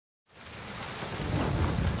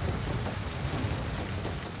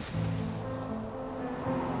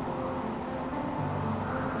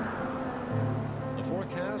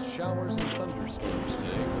forecast showers and thunderstorms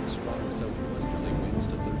today with strong southwesterly winds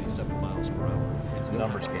to 37 miles per hour. It's a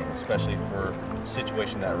numbers game, especially for the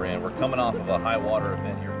situation that we're in. We're coming off of a high water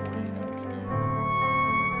event here 48 hours ago.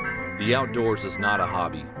 The outdoors is not a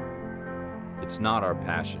hobby. It's not our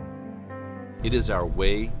passion. It is our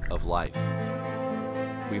way of life.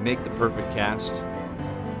 We make the perfect cast,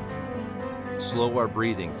 slow our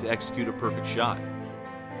breathing to execute a perfect shot,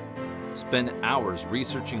 spend hours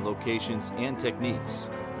researching locations and techniques.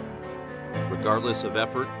 Regardless of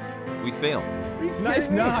effort, we fail. Nice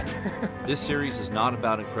knot. This series is not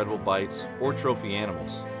about incredible bites or trophy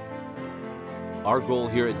animals. Our goal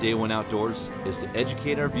here at Day One Outdoors is to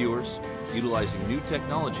educate our viewers utilizing new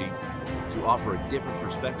technology to offer a different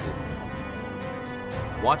perspective.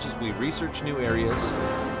 Watch as we research new areas,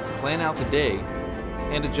 plan out the day,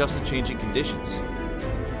 and adjust to changing conditions.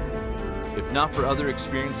 If not for other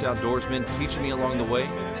experienced outdoorsmen teaching me along the way,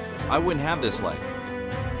 I wouldn't have this life.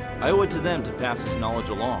 I owe it to them to pass this knowledge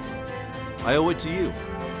along. I owe it to you.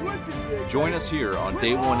 Join us here on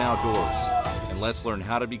Day One Outdoors, and let's learn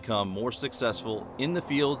how to become more successful in the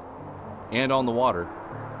field and on the water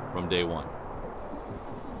from day one.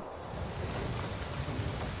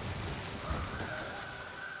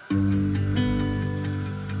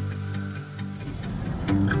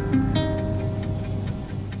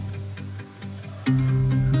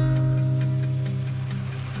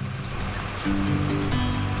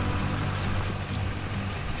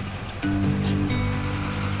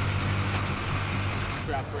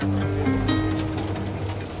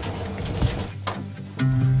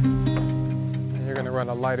 You're gonna run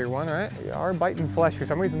a lighter one, right? You are biting flesh. For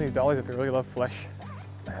some reason, these dollies up here really love flesh.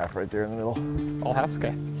 Half right there in the middle. All halves?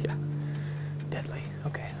 Okay. Yeah. Deadly.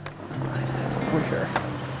 Okay. For sure.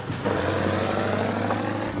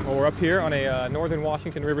 Well, we're up here on a northern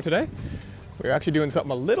Washington river today. We're actually doing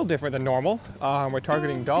something a little different than normal. We're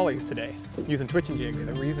targeting dollies today using twitching jigs.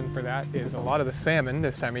 The reason for that is a lot of the salmon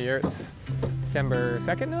this time of year, it's December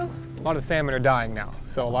 2nd now, a lot of the salmon are dying now.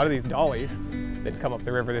 So a lot of these dollies that come up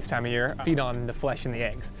the river this time of year feed on the flesh and the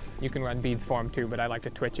eggs. You can run beads for them too, but I like to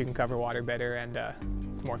twitch. You can cover water better, and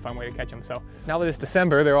it's a more fun way to catch them. So now that it's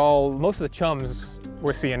December, most of the chums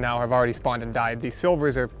we're seeing now have already spawned and died. These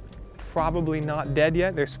silvers are probably not dead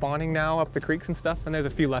yet. They're spawning now up the creeks and stuff, and there's a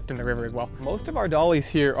few left in the river as well. Most of our dollies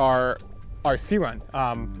here are sea run.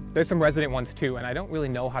 There's some resident ones too, and I don't really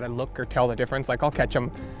know how to look or tell the difference. Like, I'll catch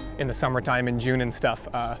them in the summertime in June and stuff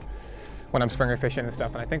when I'm springer fishing and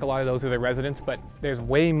stuff, and I think a lot of those are the residents, but there's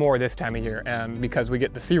way more this time of year because we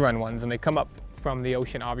get the sea run ones, and they come up from the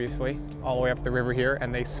ocean, obviously, all the way up the river here,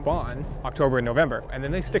 and they spawn October and November, and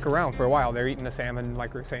then they stick around for a while. They're eating the salmon,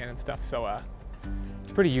 like we were saying, and stuff, so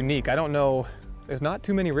it's pretty unique. I don't know, there's not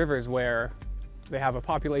too many rivers where they have a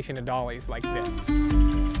population of dollies like this.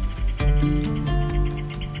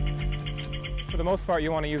 For the most part,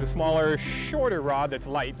 you want to use a smaller, shorter rod that's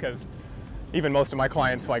light, because even most of my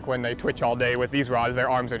clients, like when they twitch all day with these rods, their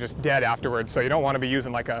arms are just dead afterwards. So you don't want to be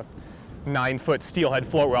using like a 9-foot steelhead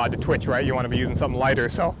float rod to twitch, right? You want to be using something lighter.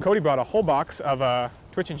 So Cody brought a whole box of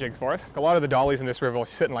twitching jigs for us. A lot of the dollies in this river will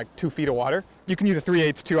sit in like 2 feet of water. You can use a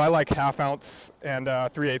 3/8 too. I like 1/2 ounce and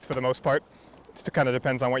 3/8 for the most part. Just kind of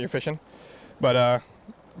depends on what you're fishing. But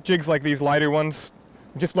jigs like these lighter ones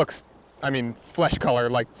just looks, I mean, flesh color,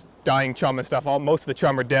 like dying chum and stuff. Most of the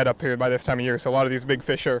chum are dead up here by this time of year, so a lot of these big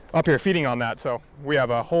fish are up here feeding on that. So we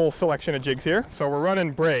have a whole selection of jigs here. So we're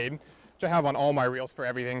running braid, which I have on all my reels for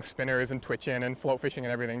everything, spinners and twitching and float fishing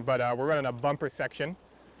and everything. But we're running a bumper section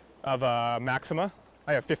of Maxima.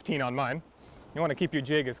 I have 15 on mine. You want to keep your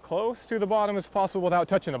jig as close to the bottom as possible without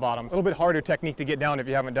touching the bottom. A little bit harder technique to get down if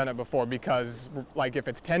you haven't done it before, because like if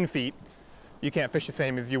it's 10 feet, you can't fish the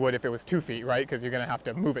same as you would if it was 2 feet, right? Because you're going to have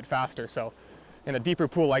to move it faster. So in a deeper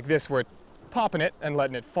pool like this, we're popping it and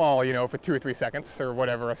letting it fall, you know, for 2 or 3 seconds or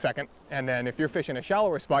whatever, a second. And then if you're fishing a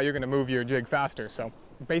shallower spot, you're going to move your jig faster. So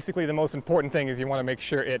basically the most important thing is you want to make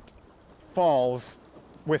sure it falls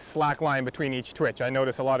with slack line between each twitch. I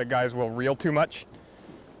notice a lot of guys will reel too much.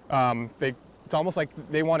 It's almost like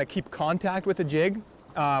they want to keep contact with the jig.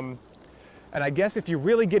 And I guess if you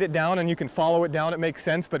really get it down and you can follow it down, it makes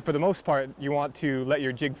sense. But for the most part, you want to let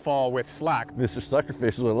your jig fall with slack. Mr.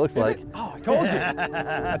 Suckerfish is what it looks like. Oh, I told you.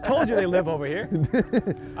 I told you they live over here.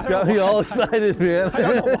 Got me all excited, man. I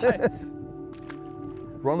don't know why.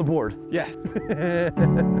 We're on the board. Yes.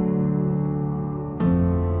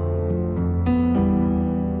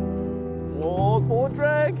 Old bull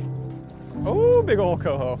drag. Oh, big old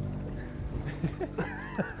coho.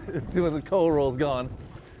 Doing the coho roll's gone.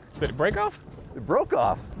 Did it break off? It broke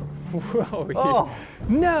off. Whoa. Oh.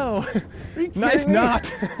 No. Are you Nice kidding me?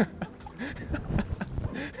 knot.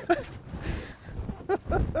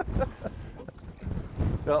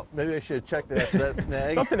 Well, maybe I should have checked that after that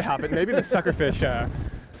snag. Something happened. Maybe the suckerfish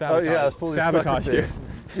sabotaged, Oh yeah, it's totally sabotaged you.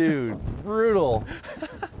 Dude, brutal.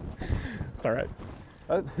 It's all right.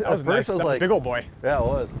 That was nice. That was a big old boy. Yeah, it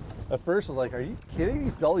was. At first I was like, are you kidding?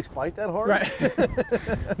 These dollies fight that hard?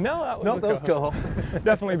 Right. No, that was Coho.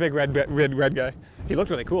 Definitely a big red guy. He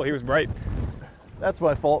looked really cool. He was bright. That's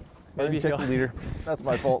my fault. Maybe check the leader. That's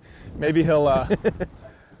my fault. Maybe he'll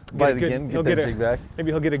bite again. Get that jig back.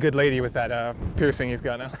 Maybe he'll get a good lady with that piercing he's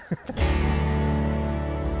got now.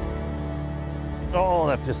 Oh,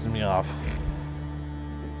 that pissed me off.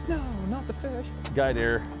 No, not the fish. Guide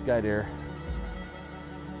air.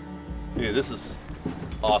 Yeah, this is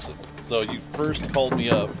awesome. So you first called me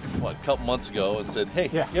up, what, a couple months ago and said, hey,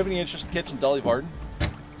 yeah, you have any interest in catching Dolly Varden?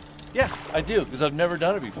 Yeah, I do, because I've never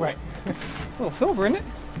done it before. Right. A little silver, isn't it?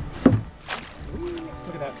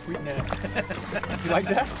 Look at that sweet net. You like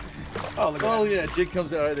that? Oh, look at that. Oh yeah, jig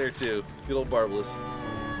comes out right there too. Good old barbless.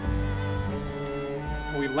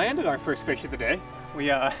 We landed our first fish of the day. We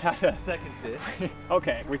had a second fish.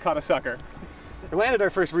 Okay, we caught a sucker. We landed our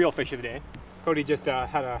first real fish of the day. Cody just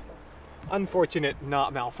had a unfortunate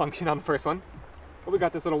knot malfunction on the first one. But we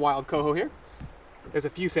got this little wild coho here. There's a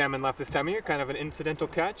few salmon left this time of year, kind of an incidental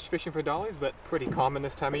catch, fishing for dollies, but pretty common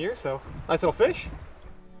this time of year, so nice little fish.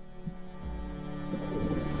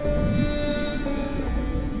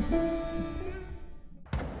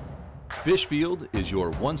 Fishfield is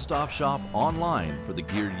your one-stop shop online for the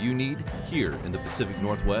gear you need here in the Pacific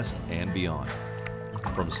Northwest and beyond.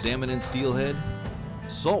 From salmon and steelhead,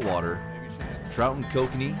 saltwater, trout and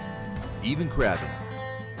kokanee, even crabbing.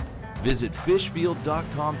 Visit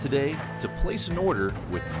fishfield.com today to place an order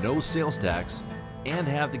with no sales tax and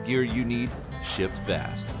have the gear you need shipped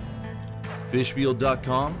fast.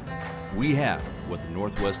 Fishfield.com, we have what the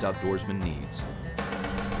Northwest outdoorsman needs.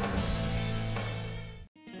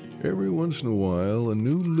 Every once in a while, a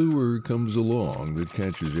new lure comes along that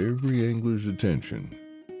catches every angler's attention.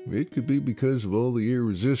 It could be because of all the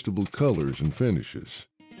irresistible colors and finishes,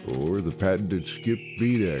 or the patented skip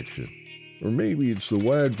beat action. Or maybe it's the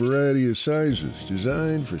wide variety of sizes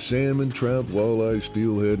designed for salmon, trout, walleye,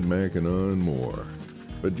 steelhead, mackinaw, and more.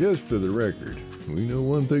 But just for the record, we know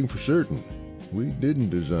one thing for certain. We didn't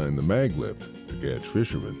design the maglip to catch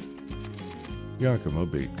fishermen. Yakima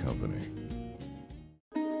Bait Company.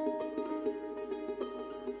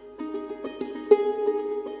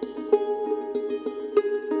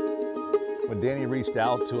 When Danny reached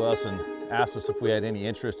out to us and asked us if we had any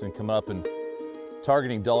interest in coming up and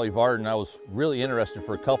targeting Dolly Varden, I was really interested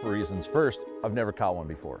for a couple of reasons. First, I've never caught one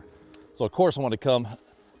before. So of course I want to come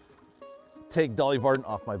take Dolly Varden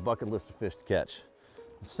off my bucket list of fish to catch.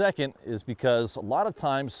 The second is because a lot of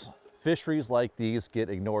times fisheries like these get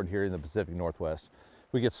ignored here in the Pacific Northwest.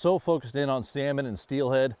 We get so focused in on salmon and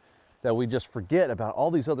steelhead that we just forget about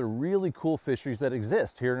all these other really cool fisheries that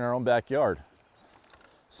exist here in our own backyard.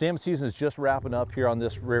 Salmon season is just wrapping up here on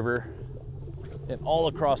this river and all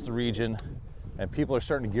across the region, and people are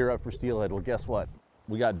starting to gear up for steelhead. Well, guess what?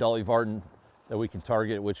 We got Dolly Varden that we can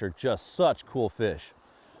target, which are just such cool fish.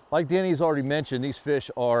 Like Danny's already mentioned, these fish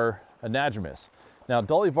are anadromous. Now,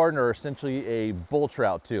 Dolly Varden are essentially a bull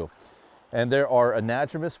trout too. And there are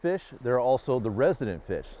anadromous fish, there are also the resident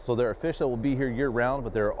fish. So there are fish that will be here year round,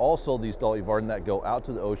 but there are also these Dolly Varden that go out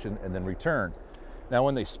to the ocean and then return. Now,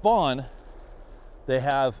 when they spawn, they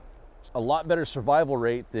have a lot better survival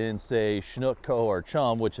rate than, say, Chinook, Coho, or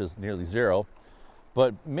Chum, which is nearly zero,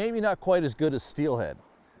 but maybe not quite as good as steelhead.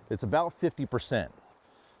 It's about 50%.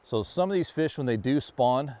 So some of these fish, when they do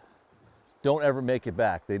spawn, don't ever make it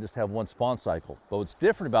back. They just have one spawn cycle. But what's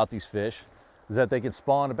different about these fish is that they can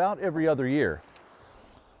spawn about every other year.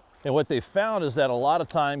 And what they found is that a lot of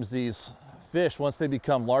times these fish, once they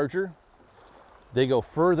become larger, they go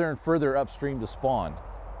further and further upstream to spawn.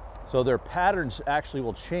 So their patterns actually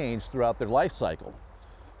will change throughout their life cycle.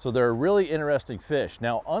 So they're a really interesting fish.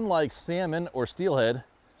 Now, unlike salmon or steelhead,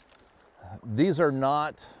 these are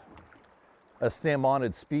not a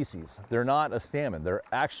salmonid species. They're not a salmon, they're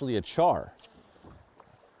actually a char.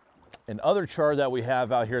 And other char that we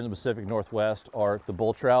have out here in the Pacific Northwest are the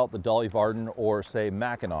bull trout, the Dolly Varden, or say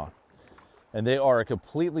Mackinaw. And they are a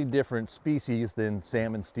completely different species than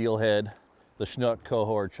salmon, steelhead, the Chinook,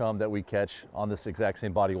 Coho, or Chum that we catch on this exact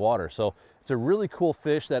same body of water. So it's a really cool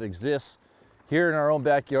fish that exists here in our own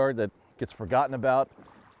backyard that gets forgotten about.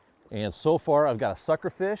 And so far I've got a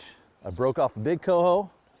sucker fish. I broke off a big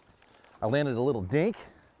coho. I landed a little dink,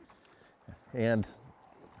 and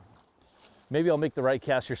maybe I'll make the right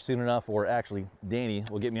cast here soon enough, or actually Danny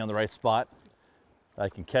will get me on the right spot. I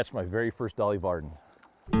can catch my very first Dolly Varden.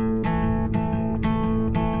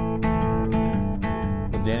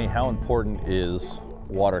 Well, Danny, how important is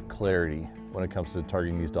water clarity when it comes to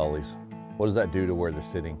targeting these dollies? What does that do to where they're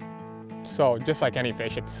sitting? So just like any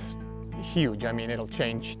fish, it's huge. I mean, it'll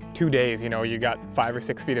change 2 days. You know, you got 5 or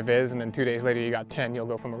 6 feet of viz, and then 2 days later you got 10. You'll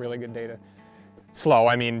go from a really good day to slow.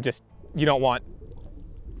 I mean, just, you don't want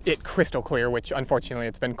it crystal clear, which unfortunately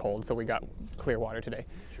it's been cold, so we got clear water today.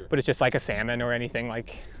 Sure. But it's just like a salmon or anything,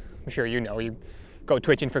 like, I'm sure you know, you go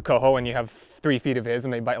twitching for coho and you have 3 feet of viz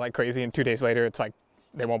and they bite like crazy, and 2 days later it's like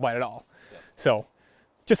they won't bite at all. Yeah. So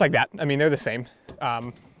just like that. I mean, they're the same.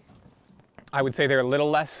 I would say they're a little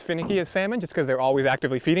less finicky as salmon just because they're always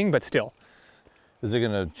actively feeding, but still. Is it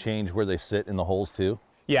going to change where they sit in the holes too?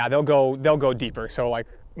 Yeah, they'll go deeper. So like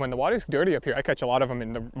when the water's dirty up here, I catch a lot of them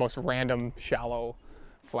in the most random, shallow,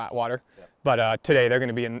 flat water. Yep. But today they're going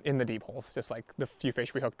to be in the deep holes, just like the few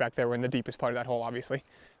fish we hooked back there were in the deepest part of that hole, obviously.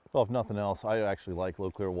 Well, if nothing else, I actually like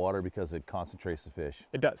low clear water because it concentrates the fish.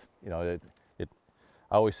 It does. You know,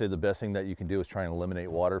 I always say the best thing that you can do is try and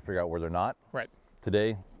eliminate water, figure out where they're not. Right.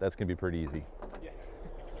 Today, that's going to be pretty easy. Yes.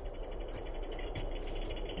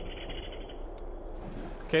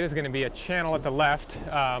 Okay, there's going to be a channel at the left,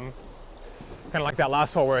 kind of like that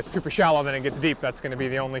last hole where it's super shallow, then it gets deep. That's going to be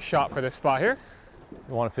the only shot for this spot here.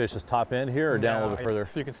 You want to fish this top end here or down a little bit further?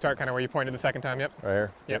 So you can start kind of where you pointed the second time, yep. Right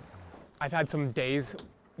here? Yep. I've had some days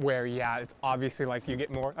where, yeah, it's obviously like you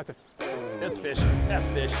get more. That's fish. That's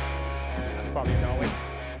fish. That's probably a dolly.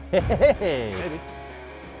 Hey! Maybe.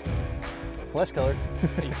 Flesh color.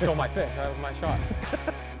 You stole my fish. That was my shot.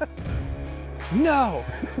 No!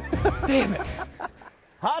 Damn it!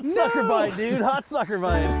 Hot sucker bite, dude. Hot sucker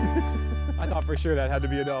bite. I thought for sure that had to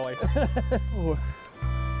be a dolly.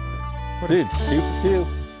 Dude, 2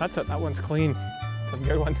 for 2. That one's clean. It's a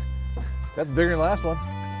good one. That's bigger than the last one.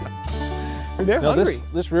 They're hungry.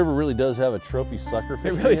 This river really does have a trophy sucker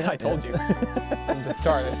fish. It really, I told you. From the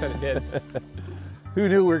start, I said it did. Who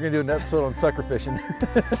knew we were going to do an episode on sucker fishing?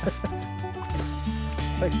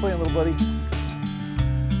 Thanks for playing, little buddy.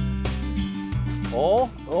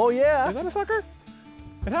 Oh yeah. Is that a sucker?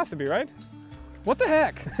 It has to be, right? What the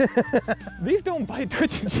heck? These don't bite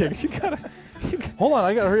twitching jigs. You gotta... Hold on,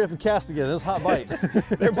 I gotta hurry up and cast again. This is hot bite.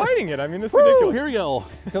 They're biting it. I mean, this is ridiculous. Here we go.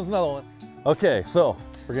 Here comes another one. Okay, so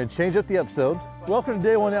we're gonna change up the episode. Welcome to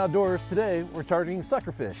Day One Outdoors. Today, we're targeting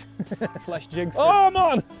suckerfish. Flesh jigs. Oh, I'm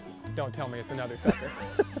on! Don't tell me it's another sucker.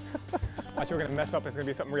 I thought you were gonna mess up. It's gonna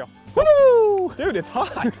be something real. Woo! Dude, it's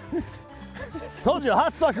hot. Told you, a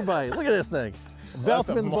hot sucker bite. Look at this thing. Bounce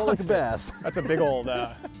him in the boat like a bass. That's a big old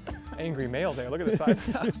angry male there. Look at the size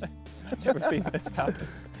of that. I've never seen this happen.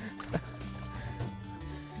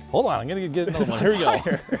 Hold on, I'm gonna get another one. Here we go.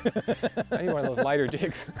 I need one of those lighter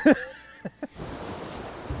jigs.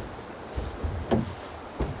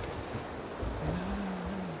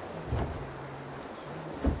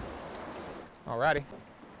 Alrighty.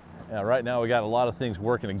 Yeah, right now we got a lot of things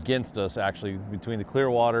working against us actually, between the clear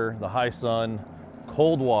water, the high sun,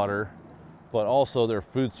 cold water, but also their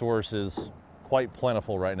food source is quite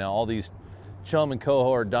plentiful right now. All these chum and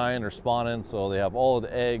coho are dying or spawning, so they have all of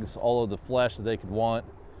the eggs, all of the flesh that they could want.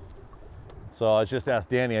 So I just asked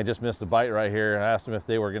Danny, I just missed a bite right here. I asked him if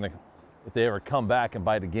they ever come back and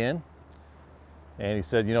bite again. And he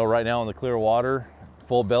said, you know, right now in the clear water,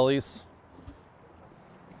 full bellies,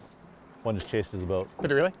 one just chased his boat.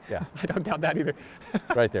 Did it really? Yeah. I don't doubt that either.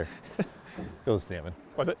 Right there. It was salmon.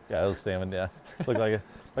 Was it? Yeah, it was salmon, yeah. Looked like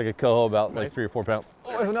a coho, about like 3 or 4 pounds.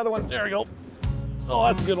 Oh, there's another one. There we go. Oh,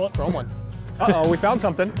 that's a good one. Throw one. Uh-oh, we found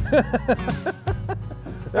something.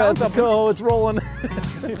 That's a coho, it's rolling.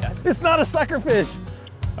 See that? It's not a sucker fish.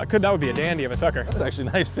 That would be a dandy of a sucker. That's actually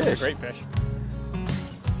a nice fish. Great fish.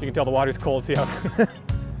 So you can tell the water's cold, see how...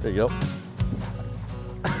 There you go.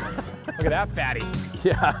 Look at that fatty.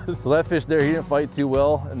 Yeah, so that fish there, he didn't fight too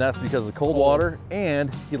well, and that's because of cold water, and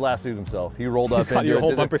he lassoed himself. He rolled up into your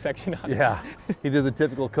whole bumper section on it. Yeah, he did the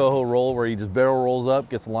typical coho roll where he just barrel rolls up,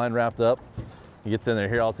 gets the line wrapped up. He gets in there.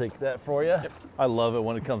 Here, I'll take that for you. Yep. I love it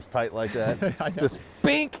when it comes tight like that. I know. Just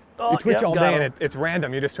bink. Oh, you twitch all day and it's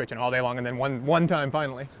random. You're just twitching all day long, and then one time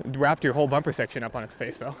finally. Wrapped your whole bumper section up on its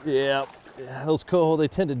face though. Yeah, those coho, they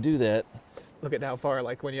tend to do that. Look at how far,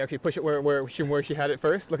 like when you actually push it where she had it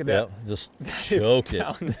first. Look at that. Yep, just choked it.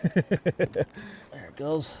 There it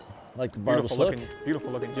goes. Like the barbless hook.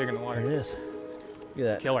 Beautiful looking jig in the water. There it is. Look at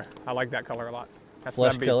that. Killer. I like that color a lot. That's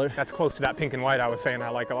flesh color. That's close to that pink and white I was saying I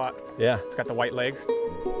like a lot. Yeah. It's got the white legs.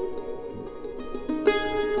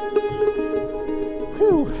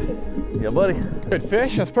 Whew. Yeah, buddy. Good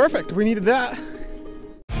fish. That's perfect. We needed that.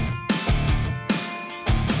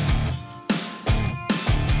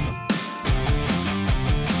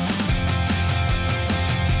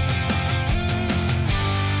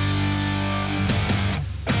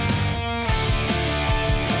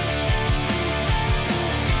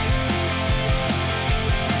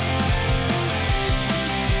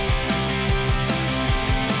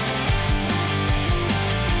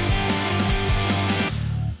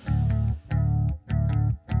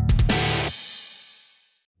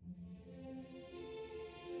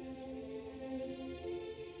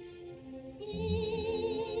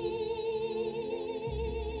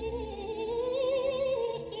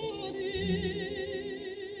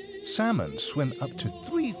 salmon swim up to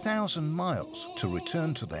 3,000 miles to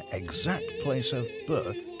return to their exact place of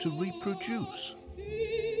birth to reproduce.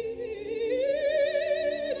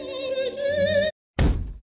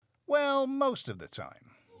 Well, most of the time.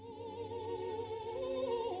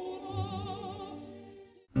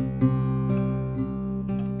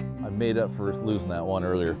 I made up for losing that one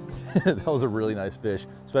earlier. That was a really nice fish,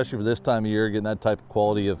 especially for this time of year, getting that type of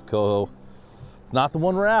quality of coho. It's not the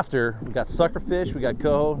one we're after. We got sucker fish, we got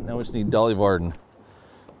coho, now we just need Dolly Varden.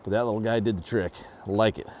 But that little guy did the trick. I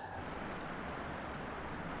like it.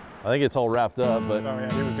 I think it's all wrapped up, but... Oh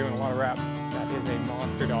yeah, he was doing a lot of wraps. That is a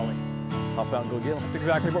monster dolly. Hop out and go get him. That's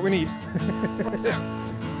exactly what we need.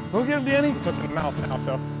 Go get him, Danny. It's up in the mouth now,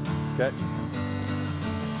 so. Okay.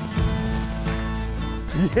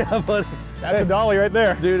 Yeah, buddy. That's a dolly right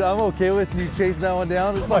there. Dude, I'm okay with you chasing that one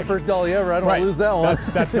down. It's my first dolly ever. I don't want to lose that one.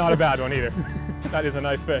 That's not a bad one either. That is a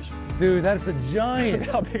nice fish. Dude, that's a giant. Look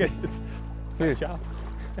how big it is. Nice job.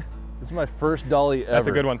 This is my first dolly ever. That's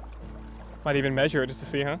a good one. Might even measure it just to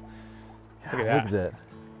see, huh? Look at that. Look at that.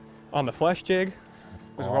 On the flesh jig. It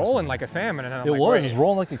was rolling like a salmon. And I'm It like, was. wait. It was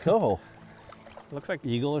rolling like a coho. Looks like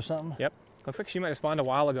Eagle or something? Yep. Looks like she might have spawned a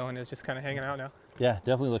while ago and is just kind of hanging out now. Yeah,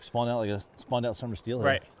 definitely looks spawned out like a spawned out summer steelhead.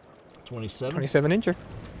 Right. 27? 27 incher.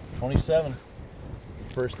 27.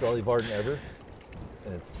 First Dolly Varden ever.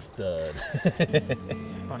 And it's a stud.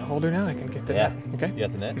 Want to hold her now? I can get the Yeah. net. Okay. You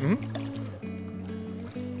got the net? Mm-hmm.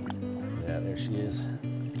 Yeah, there she is.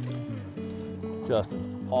 Just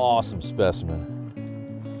an awesome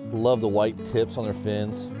specimen. Love the white tips on their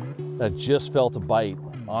fins. I just felt a bite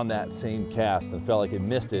on that same cast and felt like it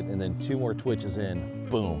missed it, and then 2 more twitches in,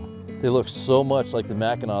 boom. They look so much like the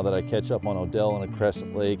Mackinaw that I catch up on Odell and a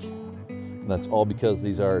Crescent Lake. And that's all because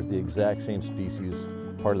these are the exact same species,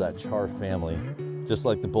 part of that char family. Just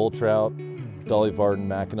like the bull trout, Dolly Varden,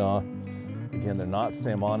 Mackinaw. Again, they're not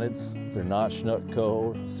salmonids, they're not Chinook,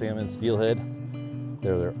 coho, salmon, steelhead.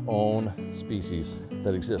 They're their own species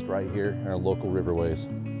that exist right here in our local riverways.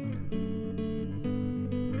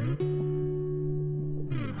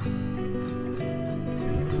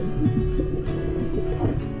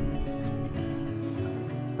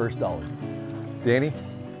 First dolly. Danny,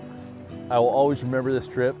 I will always remember this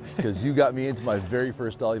trip because you got me into my very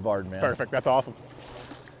first Dolly Varden, man. Perfect. That's awesome.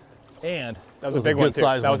 And that was a big one too.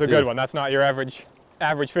 That was a good one. That's not your average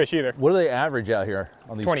fish either. What do they average out here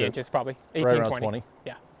on these 20 trips? inches probably. 18, right around 20. 20?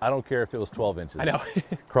 Yeah. I don't care if it was 12 inches. I know.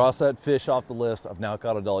 Cross that fish off the list. I've now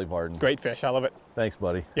caught a Dolly Varden. Great fish. I love it. Thanks,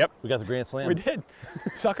 buddy. Yep. We got the Grand Slam. We did.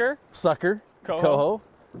 Sucker. Sucker. Coho.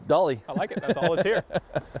 Dolly. I like it. That's all that's here.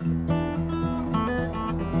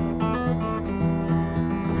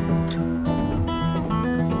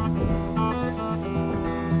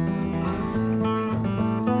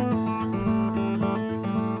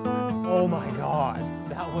 Oh my God,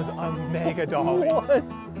 that was a mega dolly. What?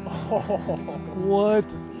 Oh, what?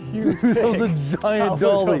 huge That was pig. a giant That was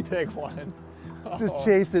dolly. a big one. Just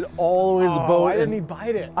chased it all the way to the boat. Why didn't and he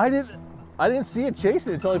bite it? I didn't see it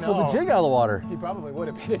chasing it until I pulled the No. jig out of the water. He probably would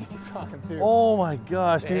have bit it if you saw him too. Oh my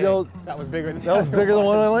gosh, dude, Dang, that was bigger than that was bigger than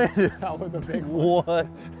one I landed. That was a big one. What?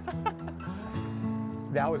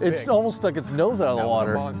 That was big. It's almost stuck its nose out of the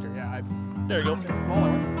water. That was a monster, yeah. There you go. It's a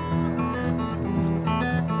smaller one.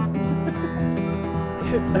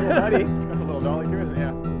 His little buddy. That's a little dolly too, isn't it?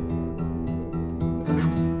 Yeah.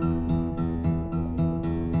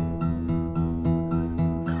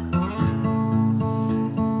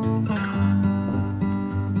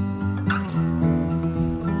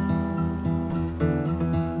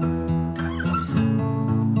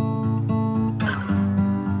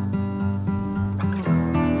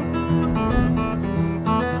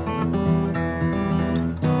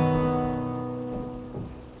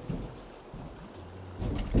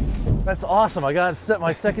 That's awesome. I got set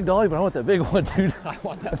my second dolly, but I want that big one, dude. I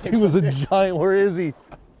want that big He was one a too. giant. Where is he?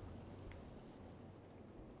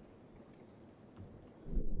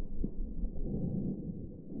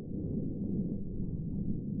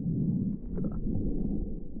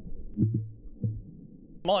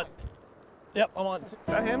 I'm on. Yep, I'm on. Is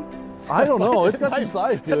that him? I don't know. It's got some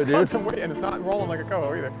size to it, It's got dude. some weight, and it's not rolling like a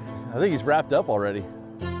coho either. I think he's wrapped up already.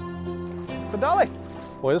 It's a dolly.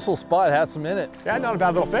 Boy, this little spot has some in it. Yeah, not a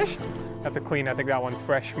bad little fish. That's a clean. I think that one's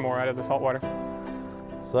fresh, more out of the salt water.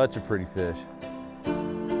 Such a pretty fish.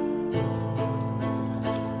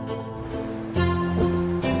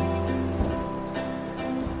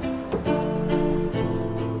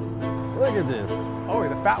 Look at this. Oh,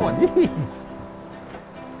 he's a fat one. Jeez.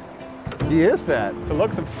 He is fat. The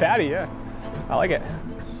looks of fatty, yeah. I like it.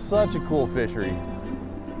 Such a cool fishery.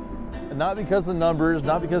 And not because of the numbers,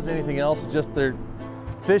 not because of anything else, just they're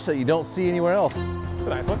fish that you don't see anywhere else. It's a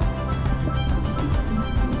nice one.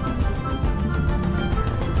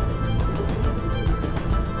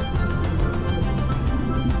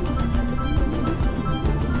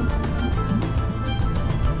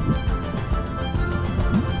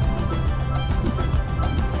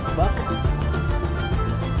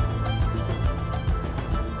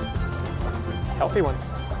 Healthy one.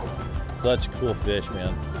 Such a cool fish,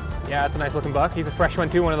 man. Yeah, it's a nice looking buck. He's a fresh one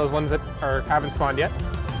too, one of those ones that haven't spawned yet.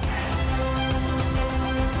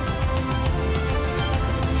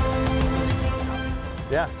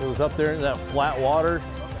 Yeah, it was up there in that flat water.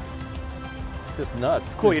 Just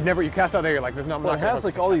nuts. Cool, you cast out there, you're like, there's not much. Well, it has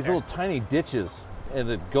like all these little tiny ditches, and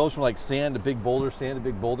it goes from like sand to big boulder, sand to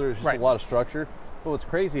big boulder. It's just a lot of structure. But what's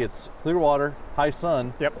crazy, it's clear water, high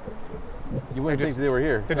sun. Yep. You wouldn't think they were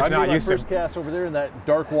here. They're just not used to. First cast over there in that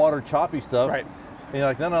dark water, choppy stuff. Right. And you're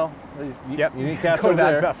like, no, you need to cast Go over to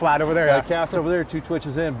there. that flat over there. Yeah. Cast over there, 2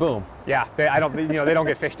 twitches in, boom. Yeah, they don't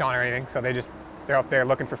get fished on or anything, so they're up there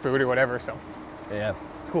looking for food or whatever. So. Yeah.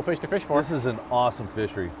 Cool fish to fish for. This is an awesome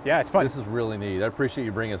fishery. Yeah, it's fun. This is really neat. I appreciate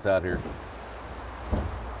you bringing us out here.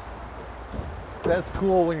 That's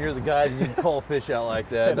cool when you're the guy and you can call fish out like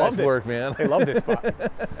that. Nice work, man. They love this spot.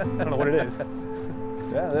 I don't know what it is.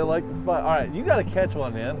 Yeah, they like the spot. All right, you got to catch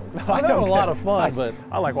one, man. I'm having a lot of fun, but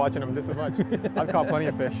I like watching them just as much. I've caught plenty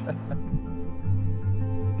of fish.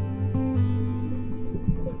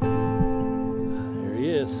 There he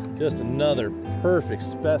is. Just another perfect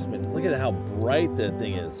specimen. Look at how bright that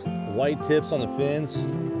thing is. White tips on the fins.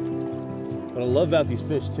 What I love about these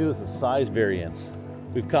fish too is the size variance.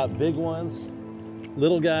 We've caught big ones,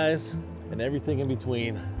 little guys, and everything in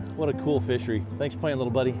between. What a cool fishery. Thanks for playing,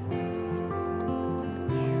 little buddy.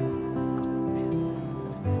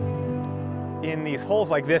 In these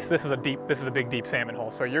holes like this is a big deep salmon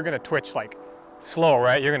hole. So you're gonna twitch like slow,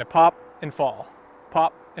 right? You're gonna pop and fall,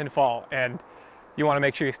 and you wanna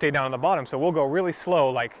make sure you stay down on the bottom. So we'll go really slow,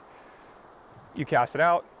 like you cast it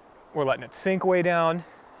out, we're letting it sink way down,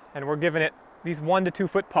 and we're giving it these 1 to 2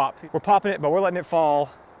 foot pops. We're popping it, but we're letting it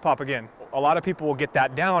fall, pop again. A lot of people will get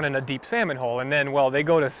that down in a deep salmon hole, and then, well, they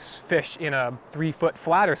go to fish in a 3 foot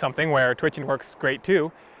flat or something where twitching works great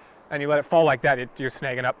too, and you let it fall like that, you're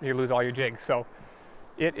snagging up, you lose all your jigs. So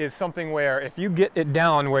it is something where if you get it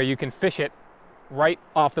down where you can fish it right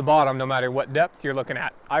off the bottom, no matter what depth you're looking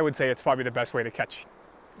at, I would say it's probably the best way to catch.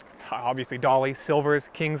 Obviously dollies, silvers,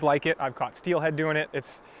 kings like it. I've caught steelhead doing it.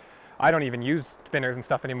 I don't even use spinners and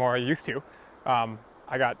stuff anymore. I used to. I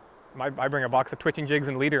bring a box of twitching jigs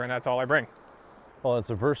and leader, and that's all I bring. Well, it's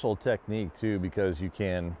a versatile technique too, because you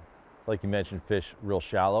can, like you mentioned, fish real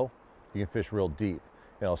shallow. You can fish real deep.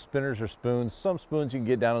 You know, spinners or spoons. Some spoons you can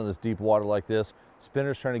get down in this deep water like this.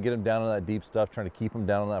 Spinners, trying to get them down in that deep stuff, trying to keep them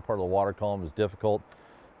down in that part of the water column is difficult.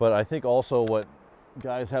 But I think also what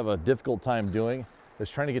guys have a difficult time doing is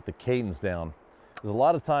trying to get the cadence down. Because a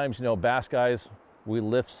lot of times, you know, bass guys, we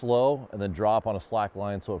lift slow and then drop on a slack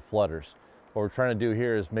line so it flutters. What we're trying to do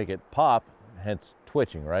here is make it pop, hence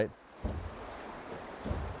twitching, right?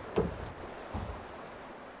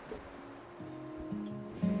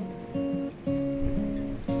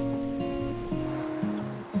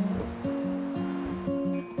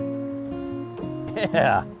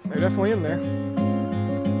 Yeah. They're definitely in there.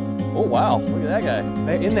 Oh, wow. Look at that guy.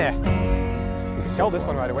 They're in there. Tell this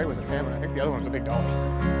one right away was a salmon. I think the other one was a big dolly.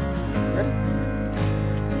 Ready?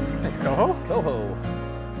 Nice coho. Coho.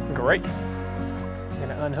 Great.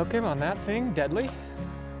 Gonna unhook him on that thing. Deadly.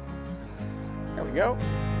 There we go.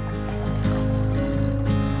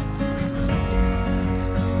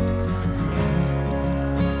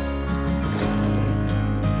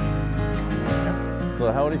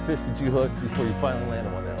 So how many fish did you hook before you finally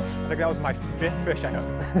landed one down? I think that was my 5th fish I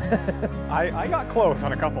hooked. I got close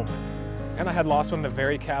on a couple, and I had lost one the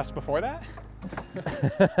very cast before that.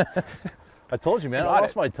 I told you, man, I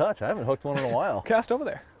lost my touch. I haven't hooked one in a while. Cast over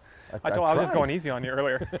there. I was just going easy on you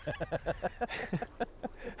earlier.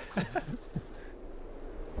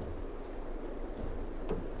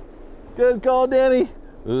 Good call, Danny.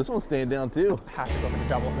 Ooh, this one's staying down too. Have to go for the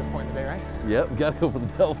double at this point in the day, right? Yep, gotta go for the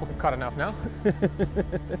double. We've caught enough now.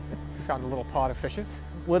 Found a little pod of fishes.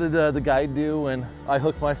 What did the guy do when I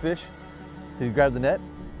hooked my fish? Did he grab the net?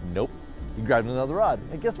 Nope. He grabbed another rod.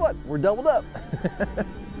 And guess what? We're doubled up.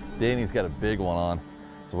 Danny's got a big one on.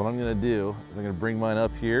 So what I'm gonna do is I'm gonna bring mine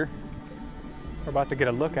up here. We're about to get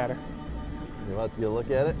a look at her. You're about to get a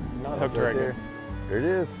look at it? Not hooked right there. There it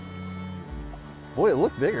is. Boy, it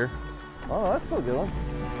looked bigger. Oh, that's still a good one.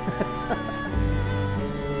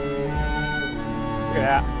 Look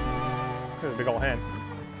at that. There's a big old hand.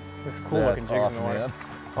 This is cool looking jigs awesome, in the water. man.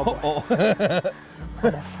 Oh.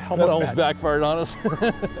 That almost backfired on us.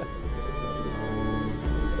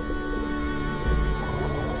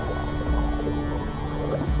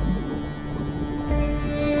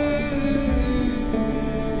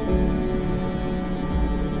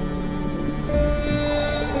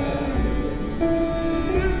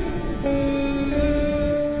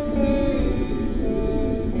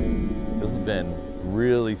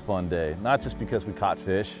 fun day. Not just because we caught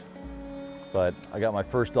fish, but I got my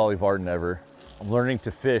first Dolly Varden ever. I'm learning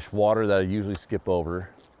to fish water that I usually skip over.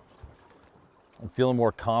 I'm feeling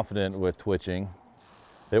more confident with twitching.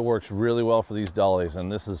 It works really well for these dollies,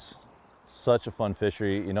 and this is such a fun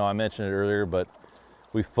fishery. You know, I mentioned it earlier, but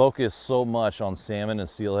we focus so much on salmon and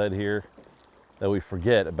steelhead here that we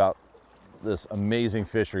forget about this amazing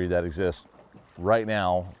fishery that exists right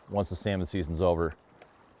now once the salmon season's over.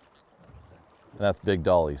 And that's big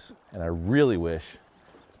dollies. And I really wish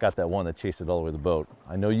I got that one that chased it all the way to the boat.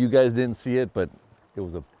 I know you guys didn't see it, but it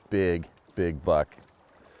was a big, big buck.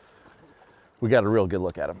 We got a real good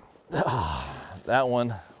look at him. That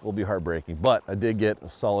one will be heartbreaking, but I did get a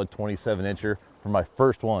solid 27 incher for my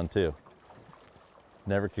first one too.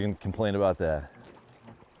 Never can complain about that.